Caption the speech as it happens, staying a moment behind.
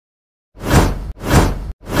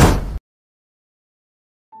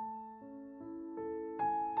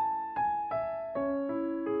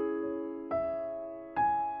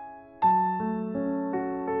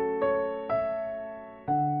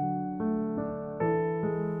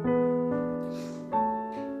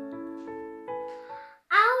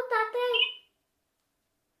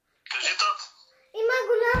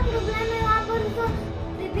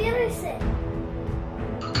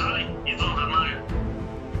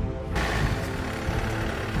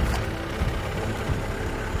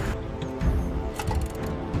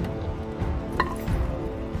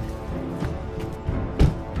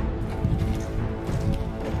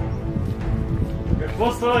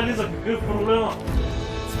Какво става, Елиза? Какъв е проблема?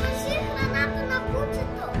 Свърши храната на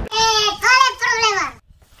кучето. Кой е проблема?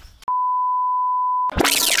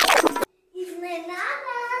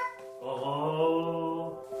 Изненада!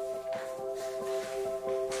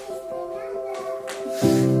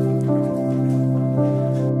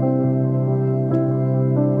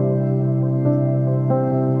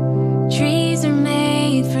 Trees are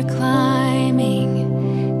made for climbing,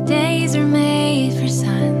 days are made for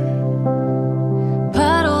sun,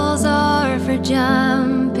 puddles are for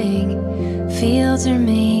jumping, fields are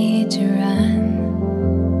made to run,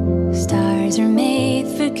 stars are made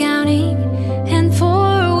for counting and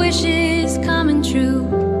for wishes coming true.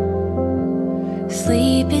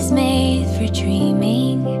 Sleep is made for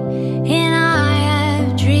dreaming, and I have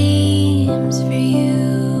dreams for you.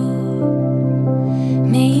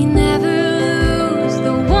 May you never lose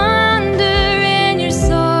the wonder in your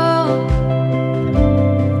soul.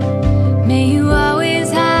 May you always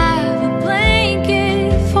have a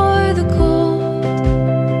blanket for the cold.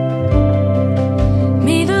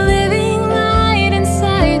 May the living light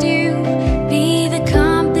inside you be the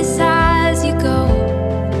compass as you go.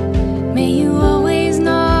 May you always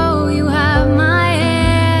know you have my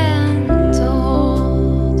hand to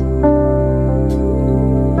hold.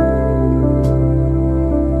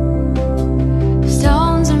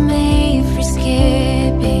 Stones are made for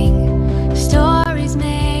skipping, stories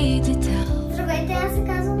made to tell. Здравейте, аз се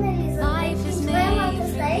казвам Елиза. Life is Това е made моята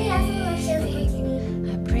for стая и аз съм на 6 години.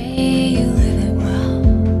 I pray you live it well.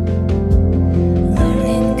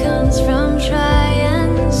 Learning comes from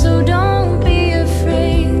trying, so don't be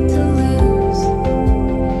afraid to lose.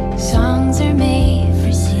 Songs are made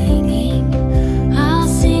for singing. I'll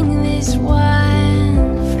sing this one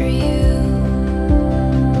for you.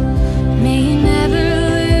 May you never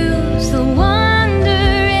lose the wonder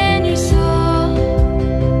in your soul.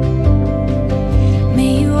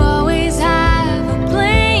 May you always have a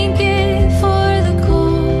blanket for the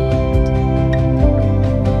cold.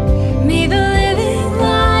 May the living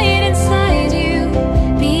light inside you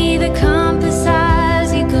be the compass as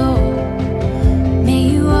you go. May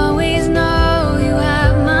you always know you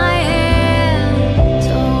have my hand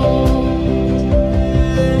to hold.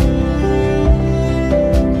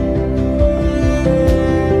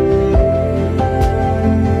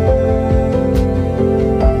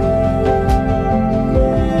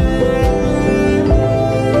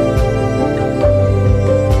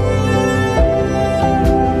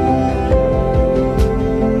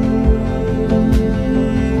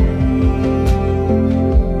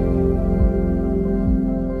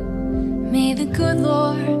 May the good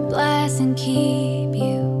Lord bless and keep